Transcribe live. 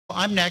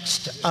I'm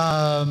next.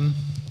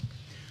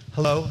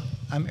 Hello,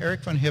 I'm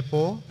Eric von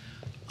Hippel.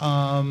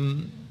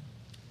 Probably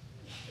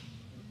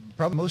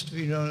most of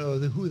you don't know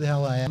who the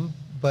hell I am,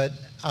 but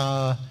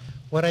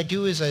what I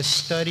do is I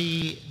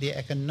study the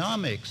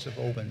economics of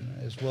open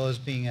as well as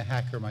being a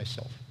hacker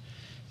myself.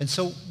 And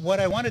so what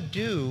I want to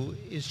do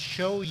is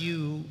show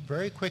you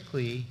very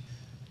quickly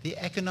the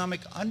economic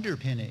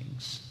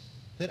underpinnings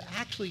that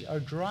actually are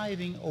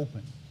driving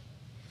open.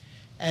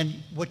 And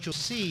what you'll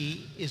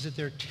see is that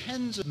there are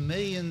tens of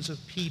millions of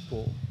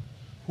people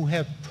who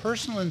have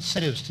personal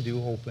incentives to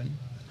do open,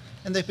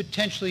 and they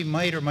potentially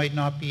might or might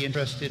not be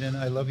interested in,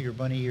 I love your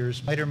bunny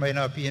ears, might or might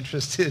not be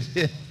interested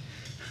in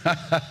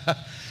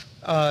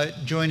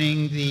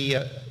joining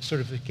the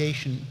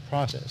certification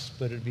process,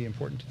 but it'd be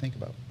important to think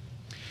about.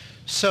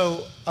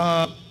 So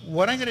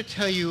what I'm going to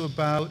tell you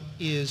about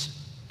is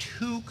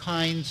two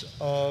kinds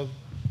of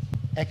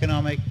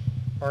economic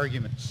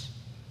arguments.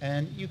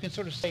 And you can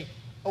sort of say,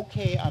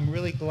 okay, I'm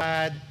really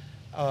glad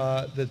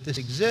that this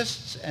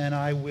exists, and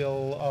I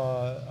will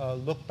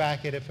look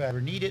back at it if I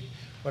ever need it.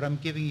 What I'm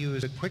giving you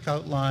is a quick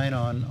outline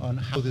on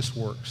how this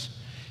works.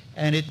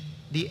 And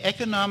the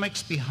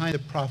economics behind the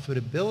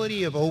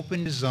profitability of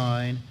open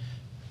design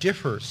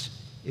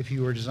differs if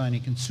you are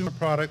designing consumer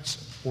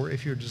products or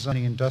if you're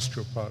designing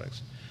industrial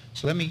products.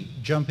 So let me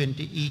jump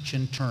into each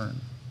in turn.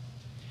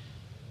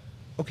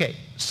 Okay,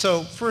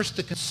 so first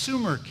the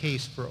consumer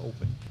case for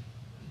open.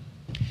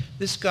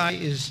 This guy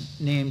is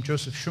named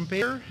Joseph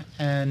Schumpeter,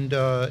 and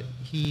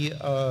he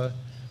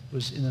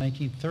was in the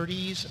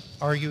 1930s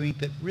arguing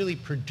that really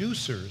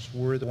producers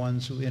were the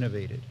ones who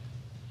innovated.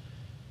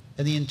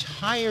 And the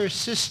entire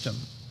system,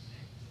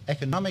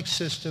 economic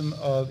system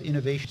of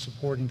innovation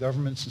supporting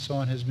governments and so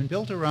on, has been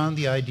built around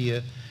the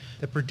idea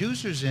that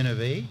producers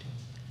innovate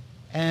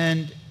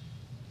and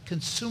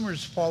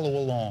consumers follow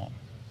along.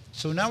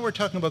 So now we're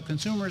talking about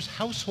consumers,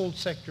 household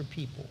sector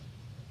people.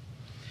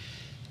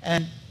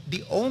 And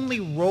the only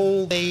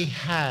role they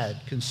had,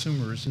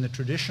 consumers, in the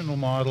traditional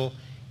model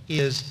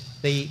is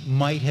they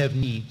might have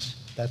needs.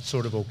 That's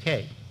sort of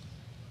okay.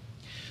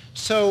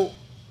 So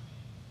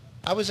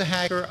I was a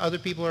hacker, other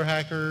people are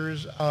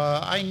hackers.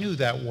 I knew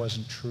that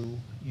wasn't true,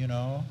 you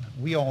know.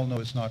 We all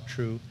know it's not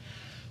true.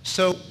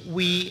 So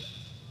we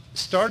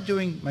started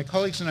doing, my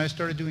colleagues and I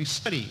started doing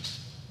studies.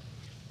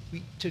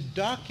 To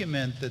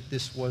document that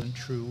this wasn't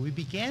true, we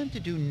began to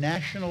do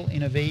national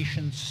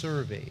innovation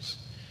surveys.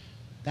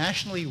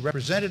 Nationally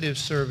representative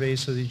surveys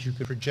so that you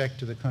could project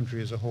to the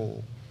country as a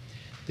whole.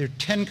 There are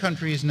 10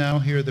 countries now.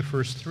 Here are the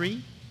first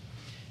 3.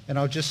 And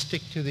I'll just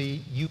stick to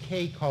the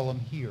UK column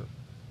here.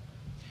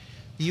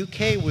 The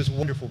UK was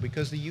wonderful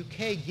because the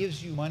UK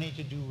gives you money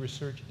to do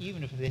research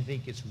even if they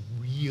think it's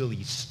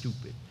really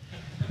stupid.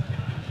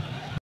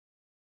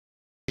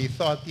 They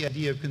thought the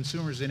idea of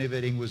consumers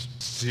innovating was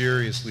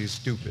seriously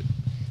stupid.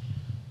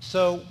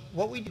 So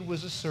what we did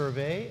was a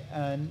survey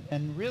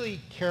and really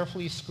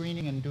carefully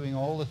screening and doing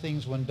all the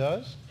things one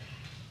does.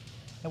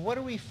 And what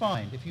do we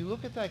find? If you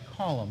look at that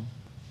column,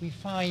 we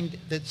find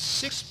that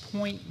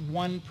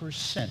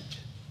 6.1%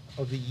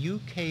 of the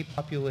UK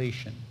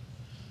population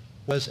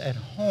was at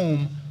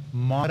home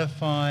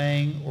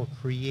modifying or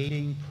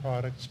creating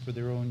products for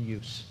their own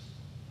use.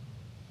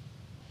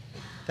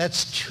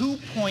 That's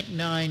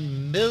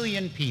 2.9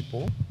 million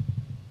people.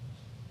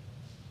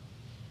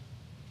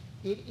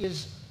 It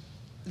is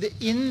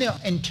in the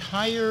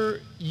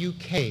entire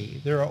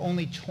UK, there are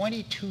only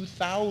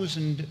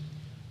 22,000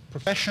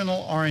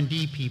 professional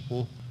R&D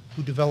people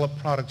who develop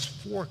products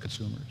for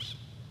consumers.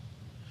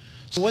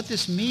 So what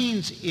this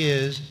means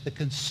is the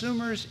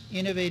consumers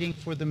innovating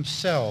for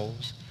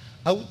themselves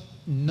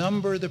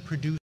outnumber the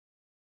producers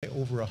by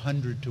over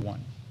 100 to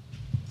 1.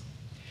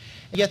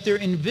 Yet they're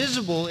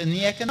invisible in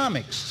the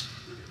economics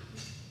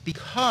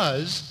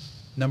because,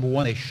 number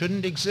one, they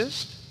shouldn't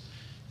exist,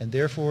 and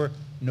therefore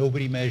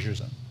nobody measures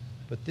them.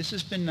 But this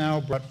has been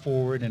now brought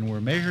forward, and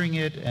we're measuring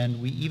it,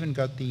 and we even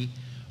got the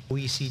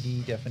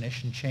OECD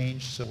definition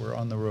changed, so we're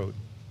on the road.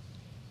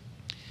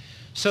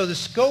 So the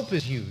scope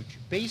is huge.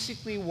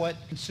 Basically what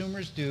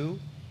consumers do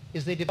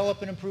is they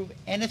develop and improve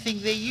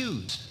anything they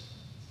use.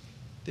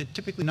 They're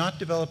typically not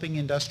developing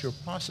industrial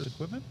process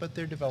equipment, but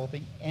they're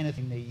developing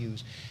anything they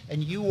use.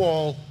 And you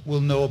all will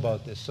know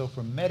about this. So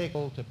from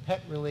medical to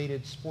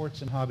pet-related,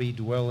 sports and hobby,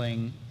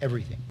 dwelling,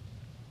 everything.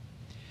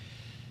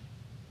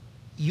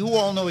 You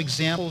all know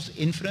examples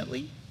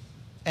infinitely.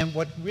 And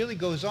what really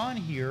goes on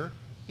here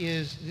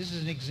is, this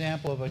is an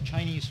example of a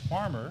Chinese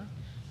farmer.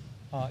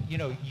 You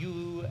know,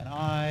 you and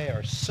I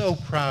are so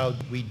proud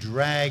we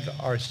drag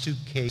our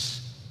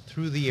suitcase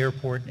through the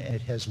airport and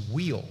it has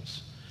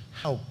wheels.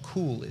 How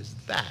cool is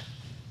that?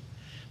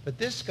 But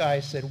this guy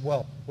said,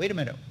 well, wait a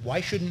minute,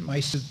 why shouldn't my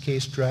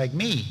suitcase drag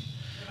me?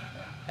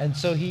 And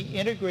so he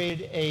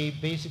integrated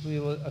basically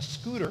a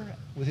scooter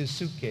with his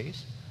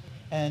suitcase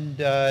and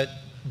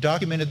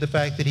documented the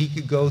fact that he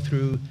could go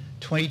through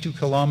 22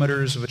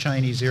 kilometers of a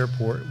Chinese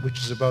airport, which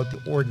is about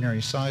the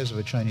ordinary size of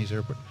a Chinese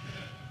airport.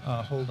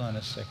 Hold on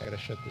a sec, I gotta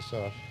shut this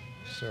off.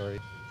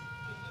 Sorry.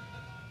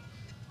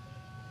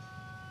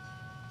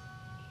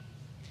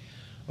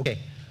 Okay.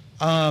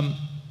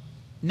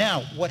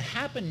 Now, what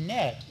happened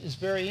next is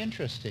very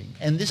interesting,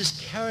 and this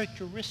is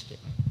characteristic.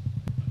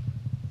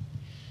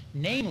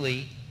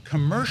 Namely,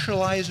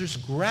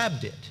 commercializers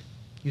grabbed it.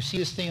 You see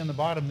this thing on the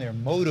bottom there,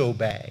 Moto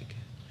Bag.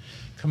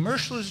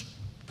 Commercializing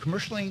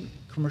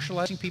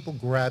people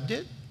grabbed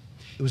it.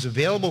 It was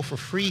available for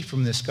free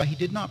from this guy. He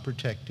did not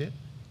protect it.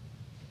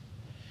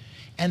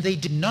 And they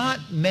did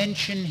not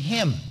mention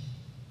him.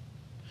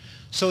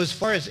 So as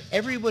far as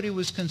everybody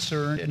was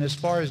concerned, and as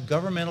far as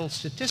governmental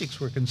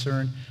statistics were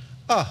concerned,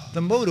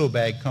 the Moto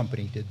Bag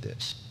company did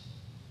this,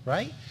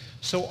 right?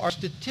 So our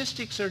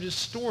statistics are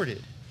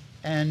distorted.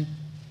 And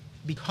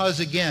because,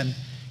 again,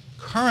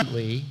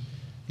 currently,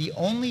 the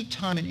only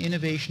time an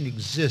innovation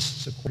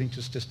exists, according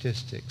to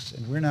statistics,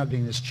 and we're now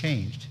getting this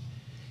changed,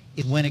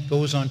 is when it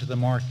goes onto the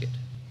market,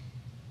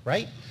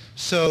 right?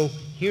 So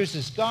here's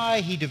this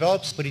guy, he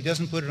develops, but he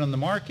doesn't put it on the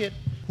market.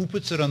 Who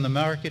puts it on the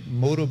market?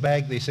 Moto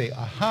Bag. They say,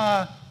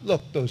 aha,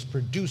 look, those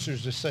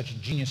producers are such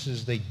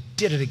geniuses, they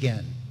did it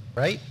again,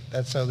 right?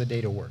 That's how the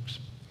data works.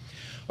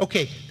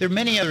 Okay, there are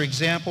many other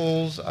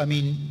examples. I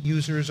mean,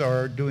 users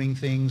are doing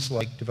things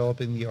like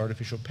developing the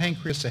artificial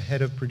pancreas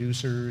ahead of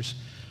producers.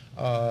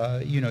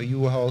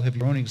 You all have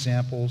your own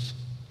examples.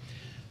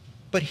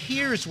 But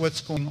here's what's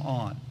going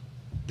on.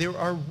 There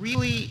are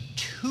really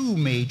two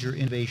major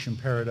innovation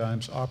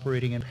paradigms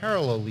operating in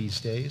parallel these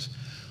days.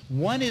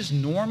 One is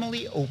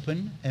normally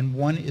open and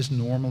one is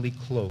normally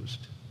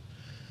closed.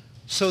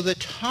 So the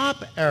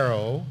top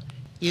arrow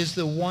is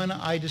the one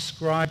I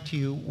described to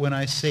you when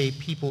I say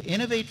people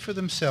innovate for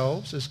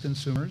themselves as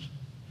consumers.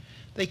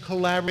 They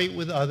collaborate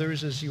with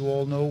others, as you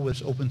all know,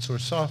 with open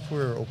source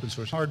software or open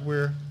source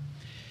hardware.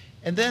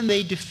 And then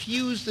they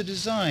diffuse the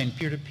design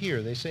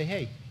peer-to-peer. They say,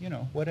 hey,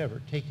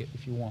 whatever, take it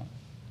if you want.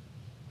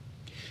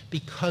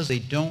 Because they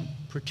don't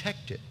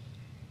protect it.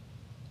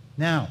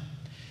 Now,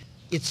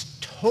 it's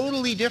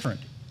totally different.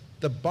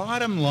 The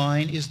bottom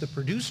line is the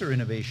producer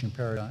innovation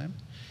paradigm.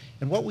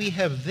 And what we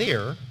have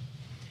there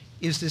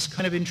is this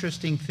kind of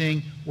interesting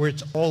thing where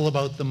it's all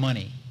about the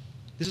money.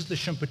 This is the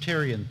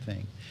Schumpeterian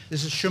thing.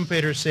 This is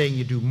Schumpeter saying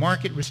you do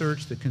market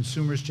research, the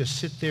consumers just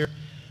sit there,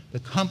 the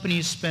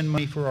companies spend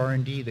money for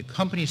R&D, the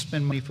companies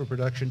spend money for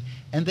production,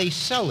 and they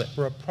sell it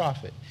for a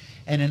profit.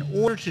 And in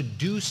order to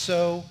do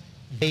so,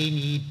 they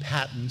need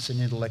patents and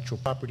intellectual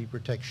property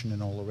protection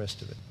and all the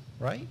rest of it,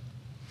 right?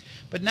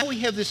 But now we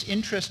have this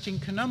interesting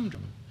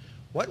conundrum.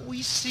 What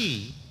we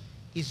see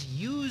is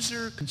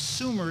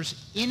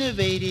consumers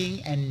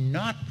innovating and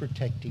not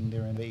protecting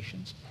their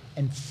innovations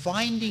and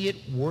finding it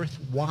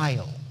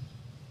worthwhile.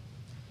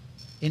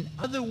 In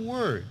other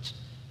words,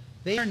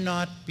 they are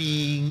not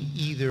being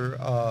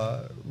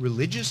either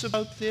religious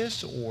about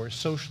this or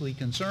socially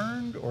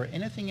concerned or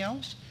anything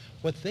else.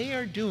 What they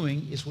are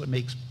doing is what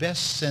makes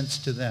best sense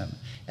to them.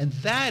 And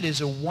that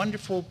is a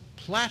wonderful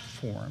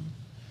platform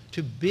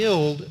to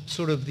build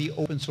sort of the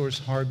open source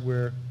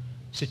hardware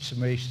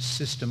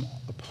system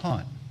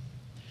upon.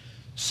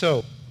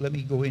 So let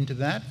me go into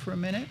that for a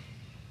minute.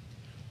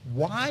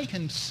 Why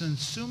can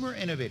consumer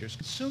innovators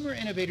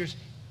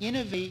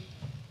innovate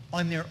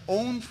on their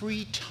own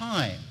free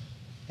time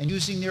and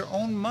using their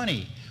own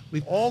money?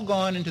 We've all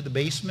gone into the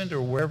basement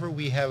or wherever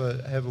we have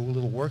a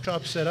little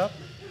workshop set up,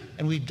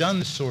 and we've done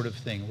this sort of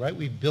thing, right?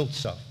 We've built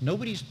stuff.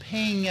 Nobody's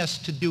paying us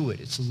to do it.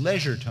 It's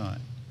leisure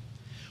time.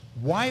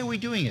 Why are we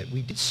doing it?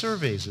 We did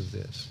surveys of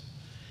this.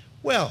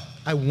 Well,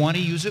 I want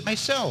to use it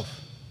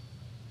myself.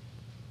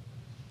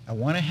 I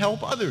want to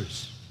help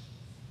others.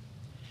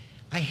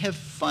 I have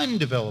fun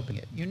developing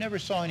it. You never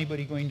saw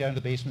anybody going down to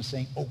the basement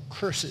saying, oh,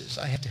 curses,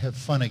 I have to have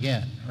fun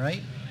again,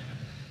 right?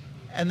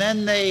 And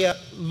then they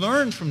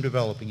learn from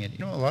developing it.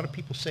 A lot of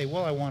people say,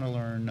 well, I want to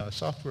learn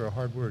software or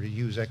hardware to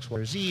use X, Y,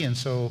 or Z, and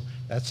so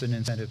that's an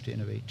incentive to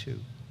innovate too.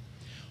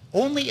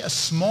 Only a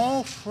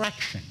small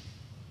fraction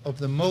of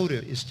the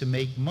motive is to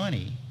make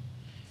money.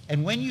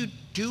 And when you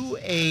do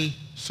a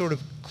sort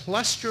of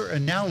cluster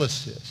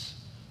analysis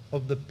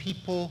of the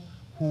people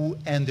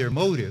and their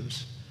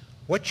motives,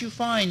 what you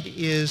find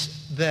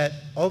is that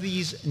of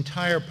these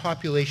entire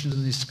populations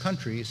in these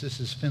countries, this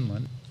is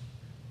Finland,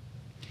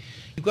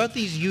 you've got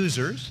these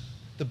users.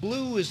 The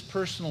blue is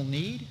personal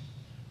need.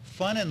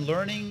 Fun and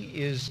learning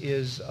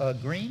is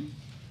green.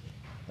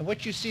 And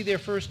what you see there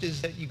first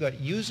is that you've got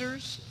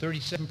users,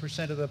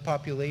 37% of the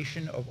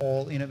population of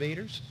all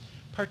innovators.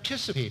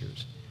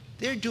 Participators,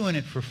 they're doing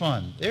it for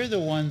fun. They're the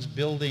ones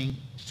building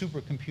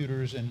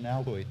supercomputers in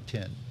alloy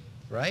tin,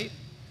 right?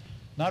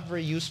 Not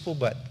very useful,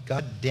 but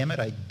God damn it,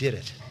 I did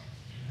it.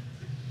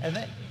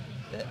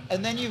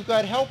 And then you've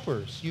got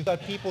helpers. You've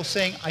got people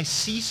saying, I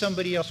see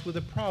somebody else with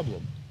a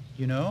problem,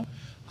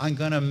 I'm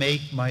going to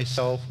make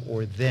myself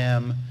or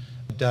them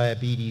a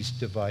diabetes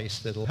device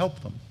that'll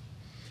help them.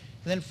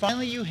 And then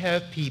finally you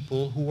have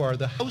people who are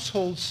the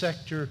household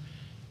sector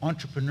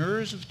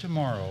entrepreneurs of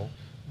tomorrow.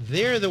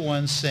 They're the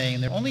ones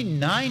saying, they're only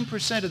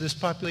 9% of this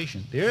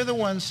population. They're the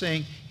ones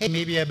saying, hey,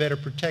 maybe I better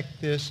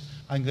protect this.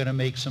 I'm going to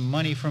make some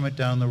money from it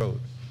down the road.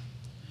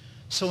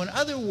 So in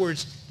other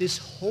words, this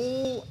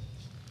whole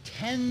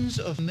tens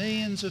of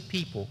millions of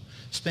people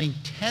spending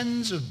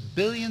tens of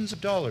billions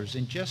of dollars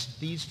in just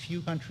these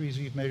few countries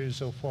we've measured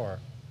so far.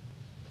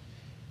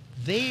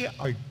 They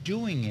are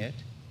doing it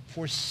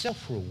for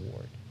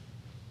self-reward.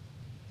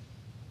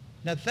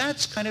 Now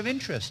that's kind of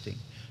interesting.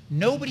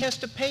 Nobody has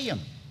to pay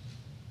them.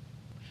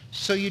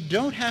 So you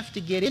don't have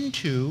to get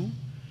into,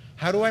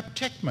 how do I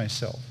protect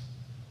myself?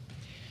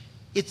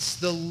 It's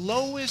the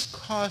lowest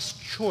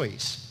cost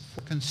choice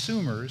for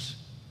consumers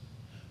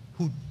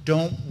who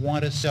don't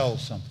want to sell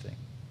something.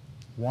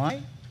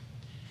 Why?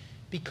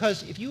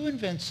 Because if you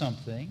invent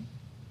something,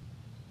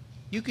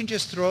 you can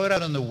just throw it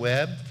out on the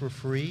web for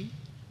free.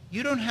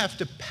 You don't have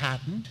to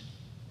patent.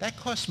 That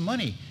costs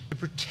money. To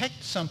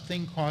protect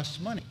something costs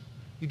money.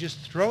 You just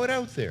throw it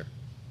out there.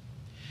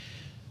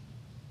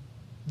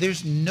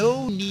 There's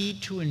no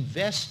need to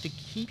invest to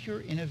keep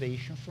your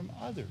innovation from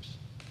others.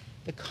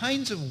 The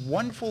kinds of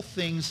wonderful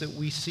things that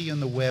we see on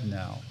the web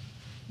now,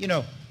 you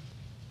know,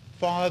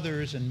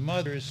 fathers and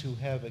mothers who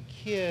have a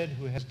kid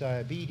who has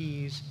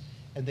diabetes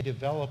and they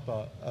develop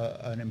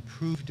an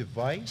improved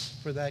device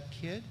for that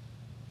kid.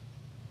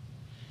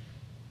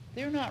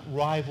 They're not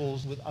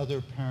rivals with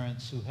other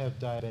parents who have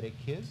diabetic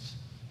kids.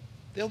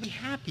 They'll be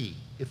happy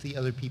if the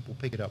other people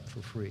pick it up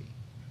for free,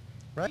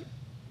 right?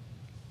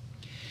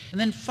 And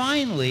then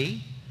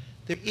finally,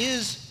 there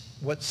is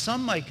what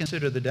some might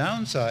consider the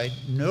downside,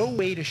 no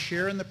way to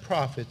share in the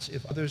profits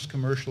if others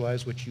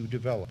commercialize what you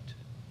developed.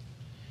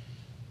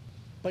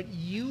 But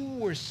you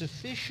were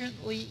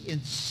sufficiently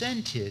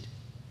incented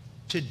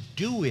to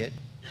do it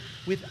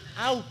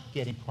without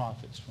getting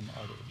profits from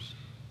others.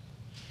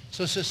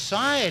 So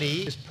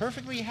society is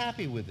perfectly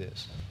happy with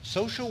this.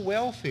 Social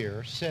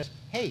welfare says,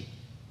 hey,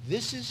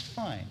 this is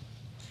fine.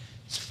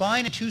 It's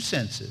fine in two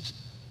senses.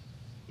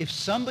 If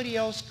somebody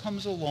else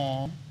comes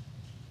along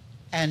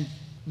and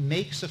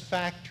makes a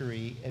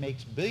factory and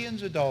makes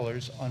billions of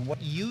dollars on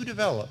what you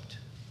developed,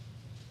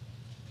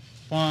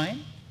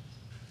 fine.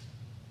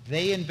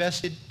 They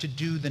invested to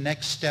do the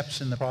next steps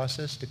in the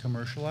process to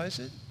commercialize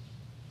it.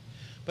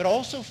 But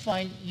also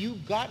fine, you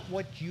got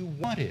what you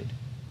wanted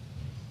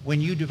when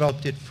you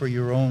developed it for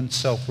your own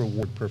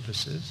self-reward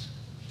purposes.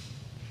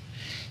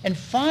 And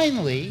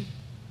finally,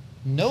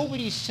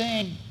 nobody's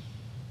saying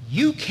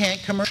you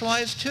can't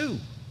commercialize too,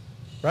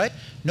 right?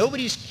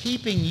 Nobody's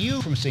keeping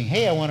you from saying,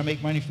 hey, I want to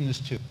make money from this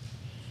too.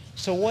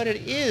 So what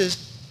it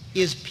is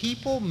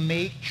people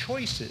make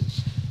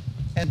choices.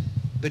 And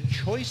the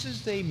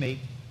choices they make,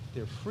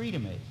 they're free to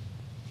make.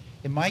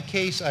 In my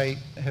case, I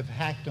have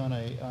hacked on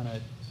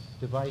a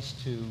device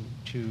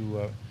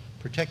to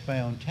protect my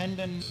own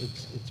tendon.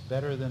 It's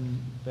better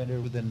than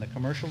the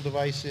commercial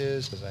device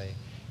is because I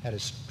had a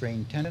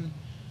strained tendon.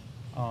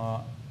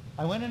 I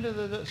went into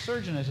the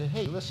surgeon. I said,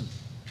 hey, listen,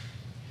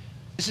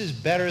 this is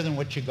better than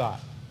what you got.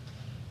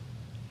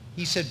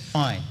 He said,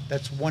 fine,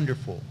 that's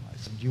wonderful. I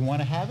said, do you want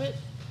to have it?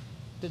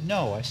 He said,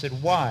 no. I said,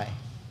 why?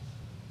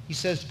 He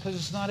says, because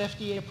it's not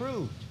FDA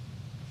approved.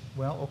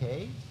 Well,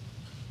 okay.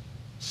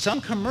 Some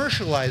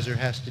commercializer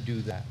has to do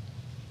that.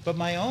 But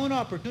my own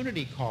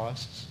opportunity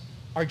costs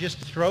are just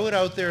to throw it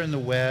out there in the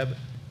web,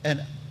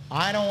 and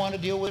I don't want to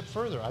deal with it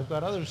further. I've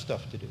got other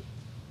stuff to do.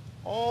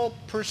 All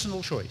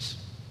personal choice.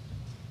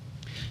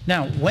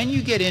 Now, when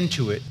you get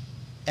into it,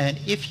 and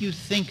if you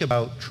think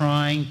about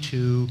trying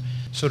to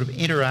sort of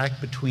interact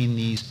between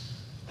these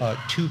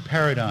two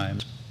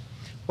paradigms,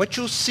 what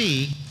you'll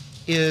see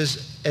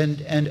is,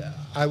 and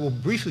I will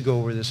briefly go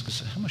over this,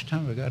 because how much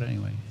time have I got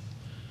anyway?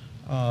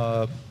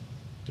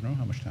 Don't know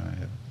how much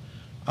time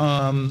I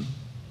have.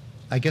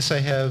 I guess I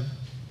have,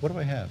 what do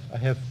I have? I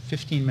have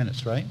 15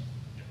 minutes, right?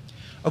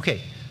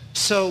 Okay,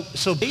 so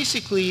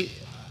basically,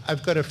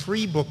 I've got a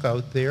free book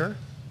out there,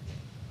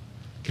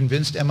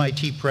 convinced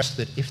MIT Press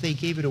that if they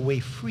gave it away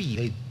free,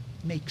 they'd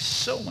make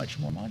so much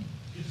more money.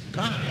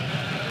 God.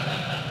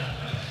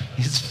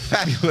 It's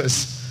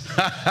fabulous.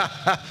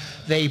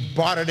 They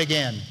bought it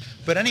again.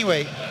 But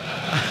anyway,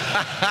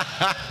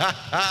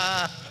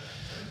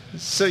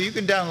 so you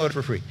can download it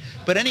for free.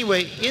 But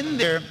anyway, in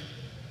there,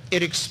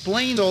 it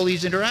explains all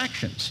these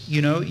interactions.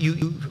 You know,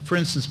 you for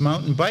instance,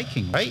 mountain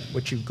biking, right?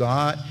 What you've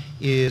got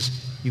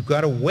is you've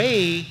got a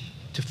way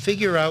to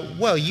figure out,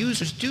 well,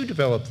 users do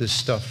develop this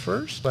stuff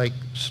first, like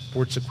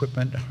sports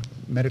equipment,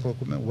 medical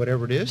equipment,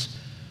 whatever it is.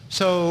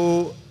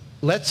 So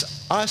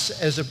let's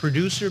us as a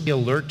producer be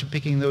alert to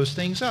picking those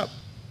things up,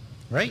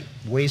 right?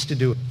 Ways to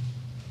do it.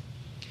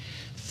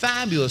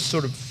 Fabulous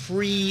sort of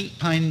free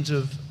kinds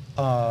of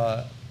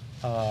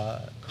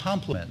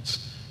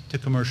complements to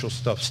commercial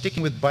stuff.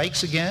 Sticking with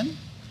bikes again,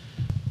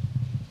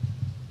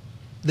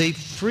 the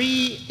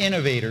free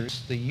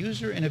innovators, the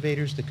user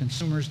innovators, the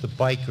consumers, the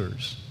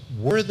bikers,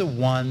 were the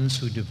ones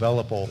who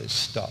develop all this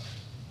stuff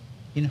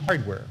in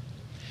hardware.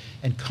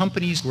 And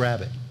companies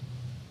grab it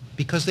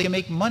because they can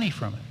make money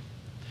from it.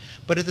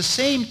 But at the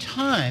same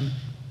time,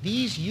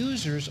 these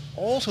users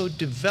also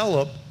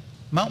develop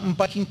mountain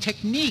biking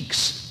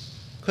techniques.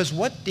 Because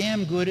what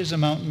damn good is a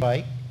mountain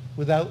bike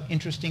without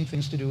interesting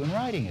things to do in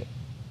riding it?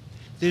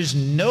 There's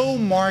no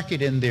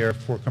market in there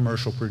for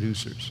commercial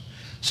producers.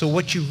 So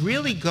what you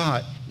really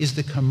got is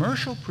the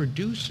commercial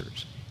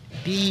producers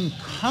being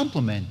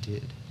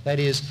complemented, that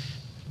is,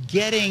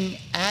 getting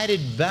added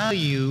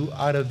value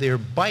out of their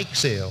bike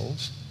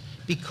sales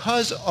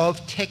because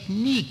of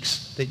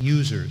techniques that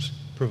users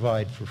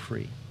provide for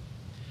free.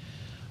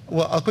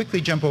 Well, I'll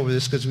quickly jump over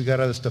this because we got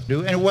other stuff to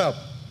do. And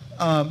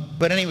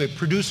but anyway,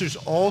 producers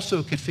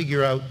also can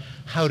figure out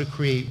how to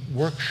create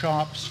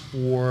workshops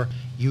for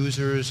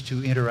users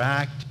to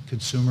interact,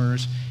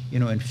 consumers,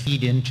 and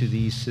feed into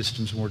these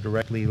systems more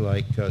directly,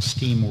 like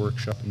Steam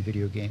Workshop and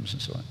video games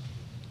and so on.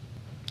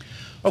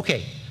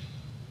 Okay,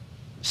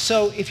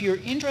 so if you're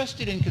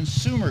interested in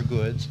consumer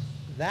goods,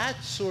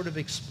 that sort of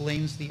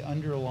explains the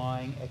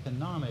underlying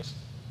economics.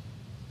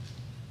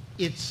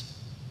 It's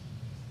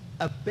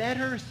a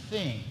better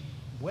thing,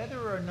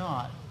 whether or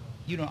not,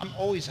 I'm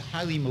always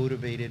highly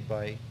motivated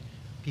by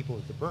people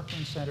at the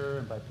Berkman Center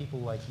and by people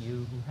like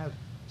you who have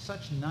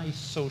such nice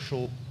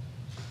social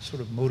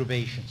sort of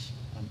motivations.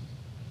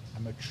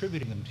 I'm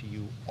attributing them to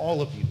you,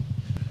 all of you.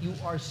 You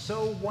are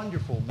so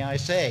wonderful, may I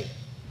say.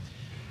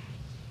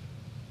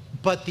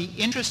 But the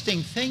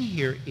interesting thing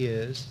here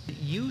is that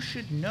you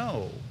should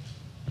know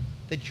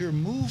that your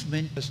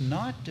movement does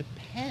not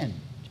depend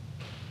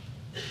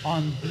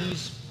on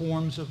these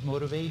forms of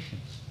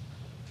motivations.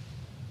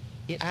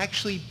 It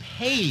actually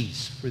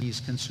pays for these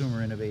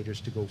consumer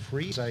innovators to go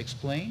free, as I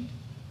explained.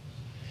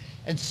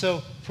 And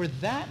so for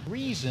that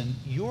reason,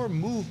 your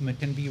movement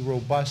can be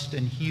robust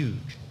and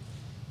huge.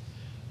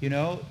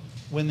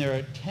 When there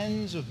are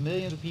tens of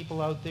millions of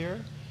people out there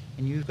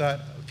and you've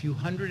got a few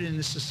hundred in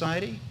this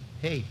society,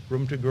 hey,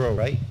 room to grow,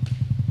 right?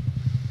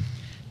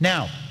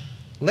 Now,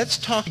 let's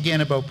talk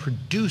again about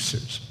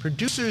producers.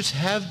 Producers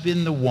have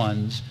been the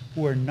ones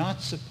who are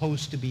not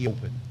supposed to be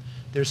open.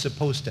 They're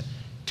supposed to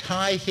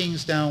tie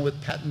things down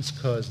with patents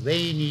because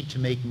they need to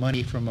make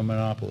money from a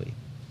monopoly.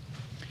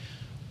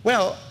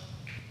 Well,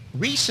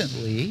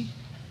 recently,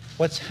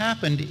 what's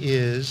happened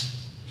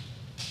is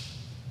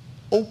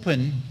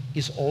open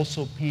is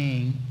also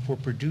paying for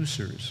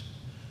producers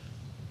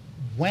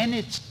when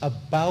it's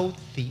about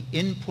the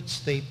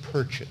inputs they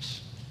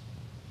purchase.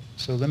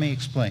 So let me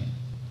explain.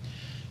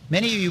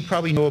 Many of you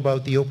probably know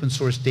about the open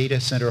source data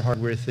center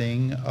hardware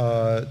thing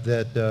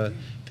that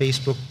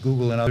Facebook,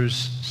 Google, and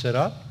others set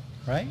up,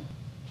 right?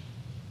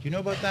 Do you know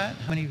about that?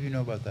 How many of you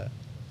know about that?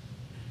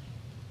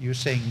 You're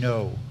saying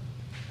no.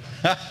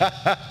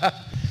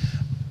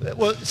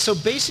 Well, so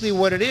basically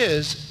what it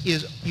is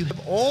you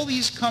have all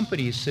these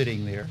companies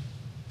sitting there,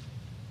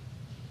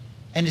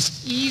 and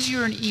it's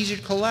easier and easier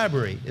to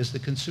collaborate, as the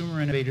consumer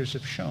innovators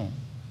have shown.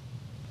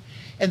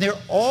 And they're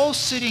all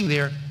sitting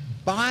there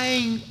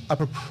buying a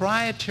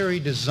proprietary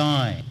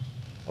design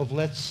of,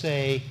 let's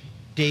say,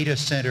 data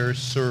center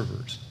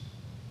servers,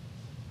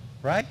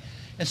 right?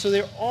 And so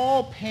they're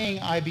all paying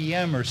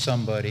IBM or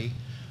somebody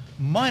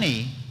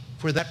money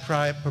for that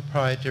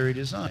proprietary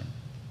design.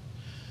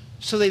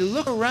 So they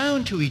look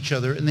around to each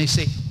other and they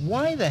say,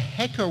 why the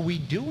heck are we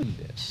doing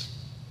this?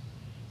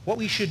 What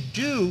we should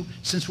do,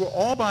 since we're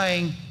all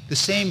buying the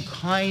same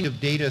kind of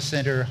data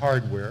center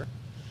hardware,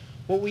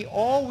 what we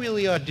all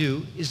really ought to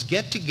do is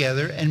get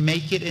together and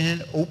make it in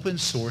an open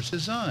source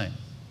design,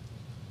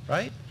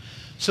 right?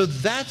 So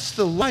that's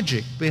the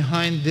logic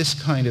behind this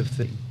kind of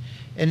thing.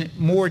 And in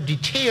more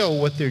detail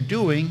what they're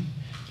doing,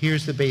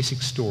 here's the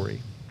basic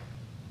story.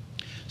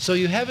 So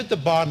you have at the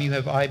bottom, you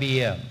have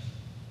IBM,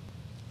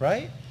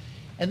 right?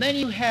 And then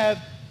you have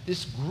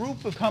this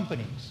group of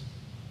companies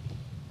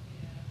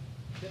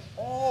that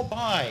all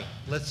buy,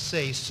 let's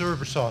say,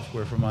 server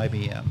software from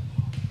IBM.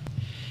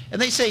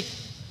 And they say,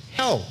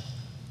 hell,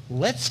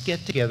 let's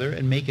get together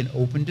and make an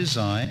open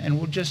design, and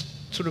we'll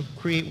just sort of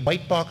create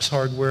white box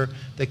hardware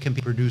that can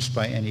be produced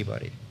by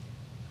anybody.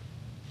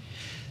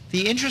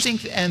 The interesting,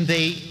 and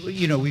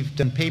we've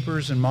done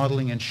papers and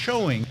modeling and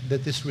showing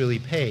that this really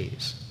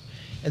pays.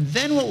 And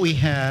then what we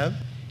have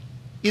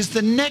is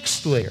the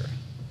next layer,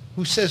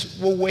 who says,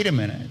 well, wait a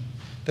minute,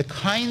 the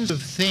kinds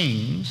of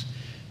things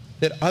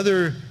that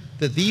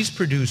these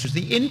producers,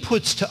 the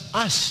inputs to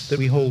us that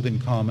we hold in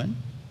common,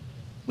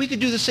 we could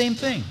do the same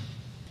thing.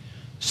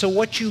 So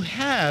what you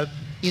have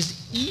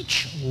is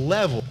each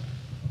level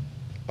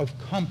of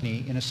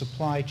company in a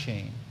supply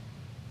chain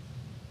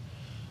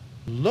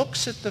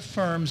looks at the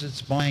firms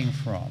it's buying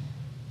from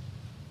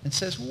and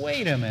says,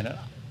 wait a minute,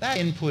 that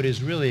input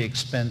is really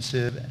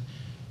expensive.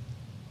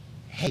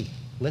 Hey,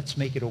 let's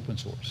make it open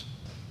source.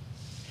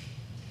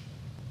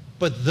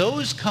 But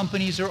those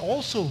companies are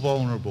also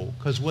vulnerable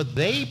because what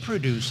they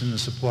produce in the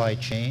supply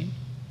chain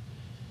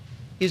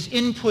is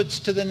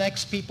inputs to the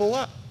next people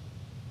up.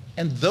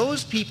 And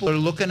those people are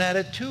looking at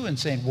it too and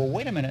saying, well,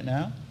 wait a minute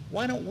now,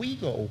 why don't we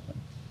go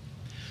open?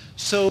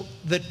 So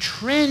the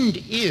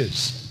trend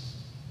is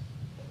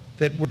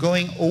that we're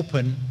going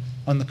open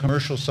on the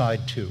commercial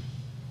side too,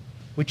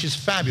 which is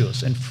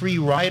fabulous. And free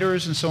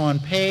riders and so on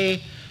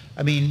pay.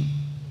 I mean,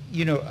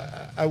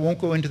 I won't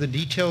go into the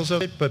details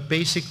of it, but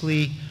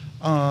basically,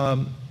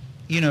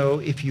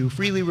 if you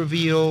freely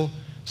reveal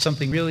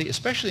something really,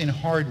 especially in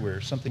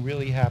hardware, something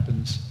really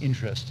happens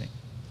interesting.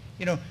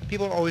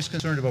 People are always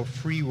concerned about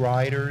free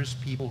riders,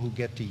 people who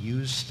get to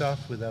use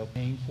stuff without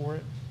paying for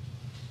it.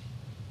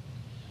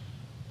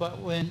 But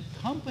when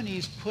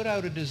companies put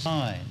out a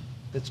design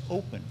that's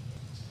open,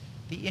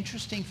 the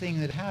interesting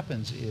thing that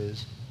happens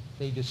is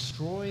they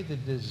destroy the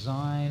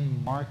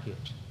design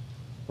market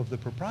of the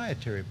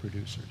proprietary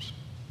producers.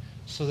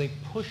 So they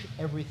push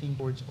everything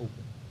towards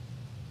open.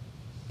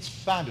 It's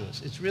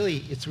fabulous. It's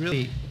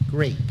really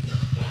great.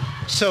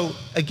 So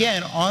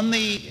again, on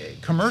the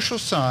commercial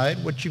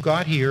side, what you've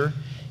got here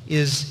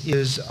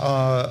is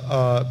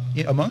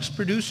amongst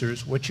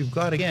producers, what you've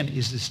got again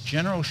is this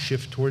general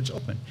shift towards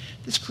open.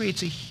 This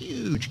creates a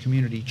huge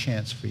community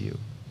chance for you.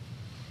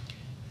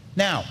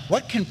 Now,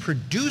 what can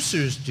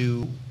producers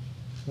do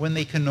when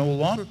they can no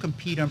longer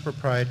compete on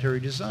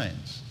proprietary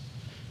designs?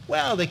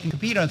 Well, they can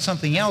compete on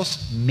something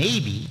else,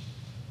 maybe,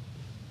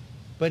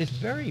 but it's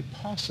very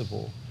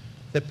possible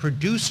that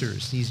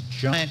producers, these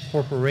giant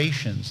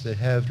corporations that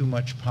have too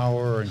much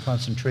power and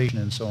concentration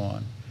and so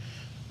on,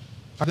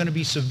 are going to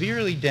be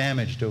severely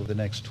damaged over the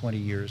next 20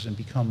 years and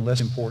become less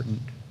important.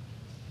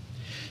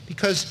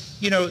 Because,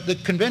 you know, the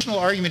conventional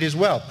argument is,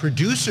 well,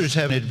 producers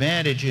have an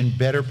advantage in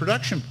better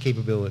production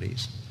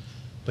capabilities.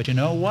 But you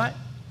know what?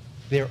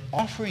 They're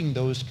offering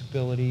those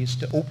capabilities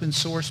to open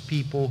source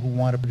people who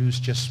want to produce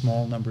just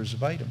small numbers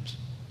of items.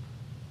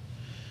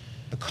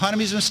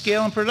 Economies of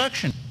scale in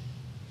production.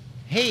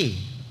 Hey,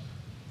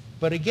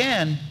 but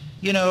again,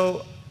 you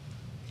know,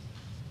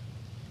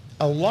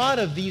 a lot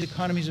of these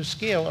economies of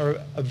scale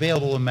are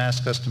available in mass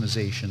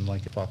customization,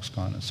 like at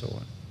Foxconn and so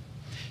on.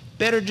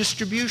 Better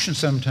distribution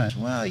sometimes.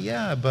 Well,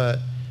 yeah, but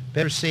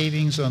better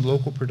savings on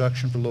local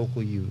production for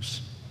local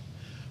use.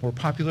 More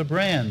popular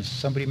brands.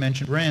 Somebody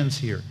mentioned brands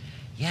here.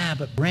 Yeah,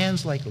 but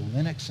brands like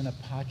Linux and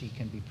Apache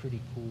can be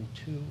pretty cool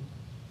too,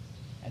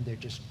 and they're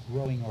just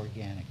growing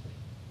organically.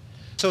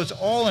 So it's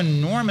all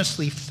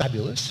enormously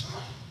fabulous.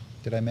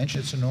 Did I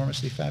mention it's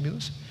enormously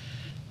fabulous?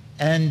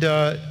 And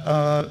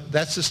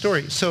that's the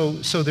story. So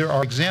there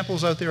are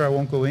examples out there I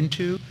won't go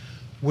into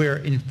where,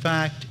 in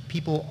fact,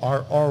 people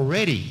are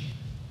already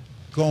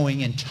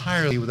going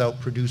entirely without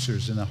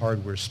producers in the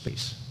hardware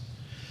space.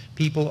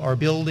 People are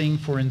building,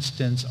 for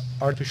instance,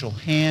 artificial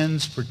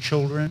hands for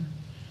children.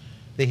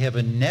 They have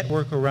a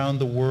network around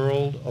the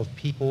world of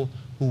people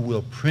who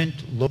will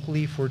print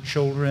locally for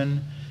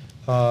children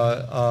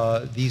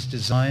these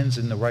designs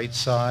in the right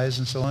size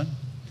and so on.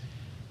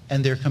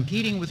 And they're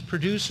competing with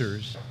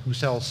producers who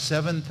sell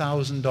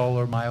 $7,000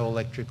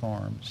 myoelectric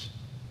arms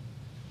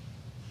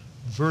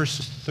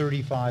versus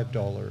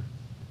 $35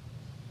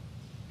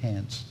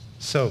 hands.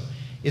 So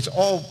it's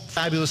all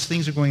fabulous.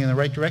 Things are going in the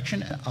right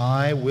direction. And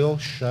I will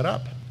shut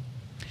up.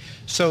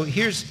 So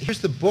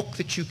here's the book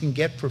that you can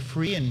get for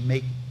free and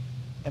make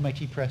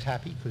MIT Press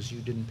happy because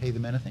you didn't pay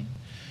them anything.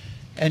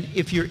 And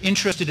if you're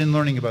interested in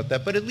learning about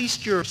that, but at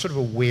least you're sort of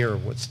aware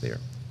of what's there.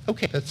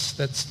 Okay,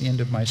 that's the end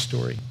of my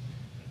story.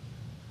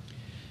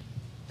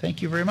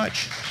 Thank you very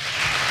much.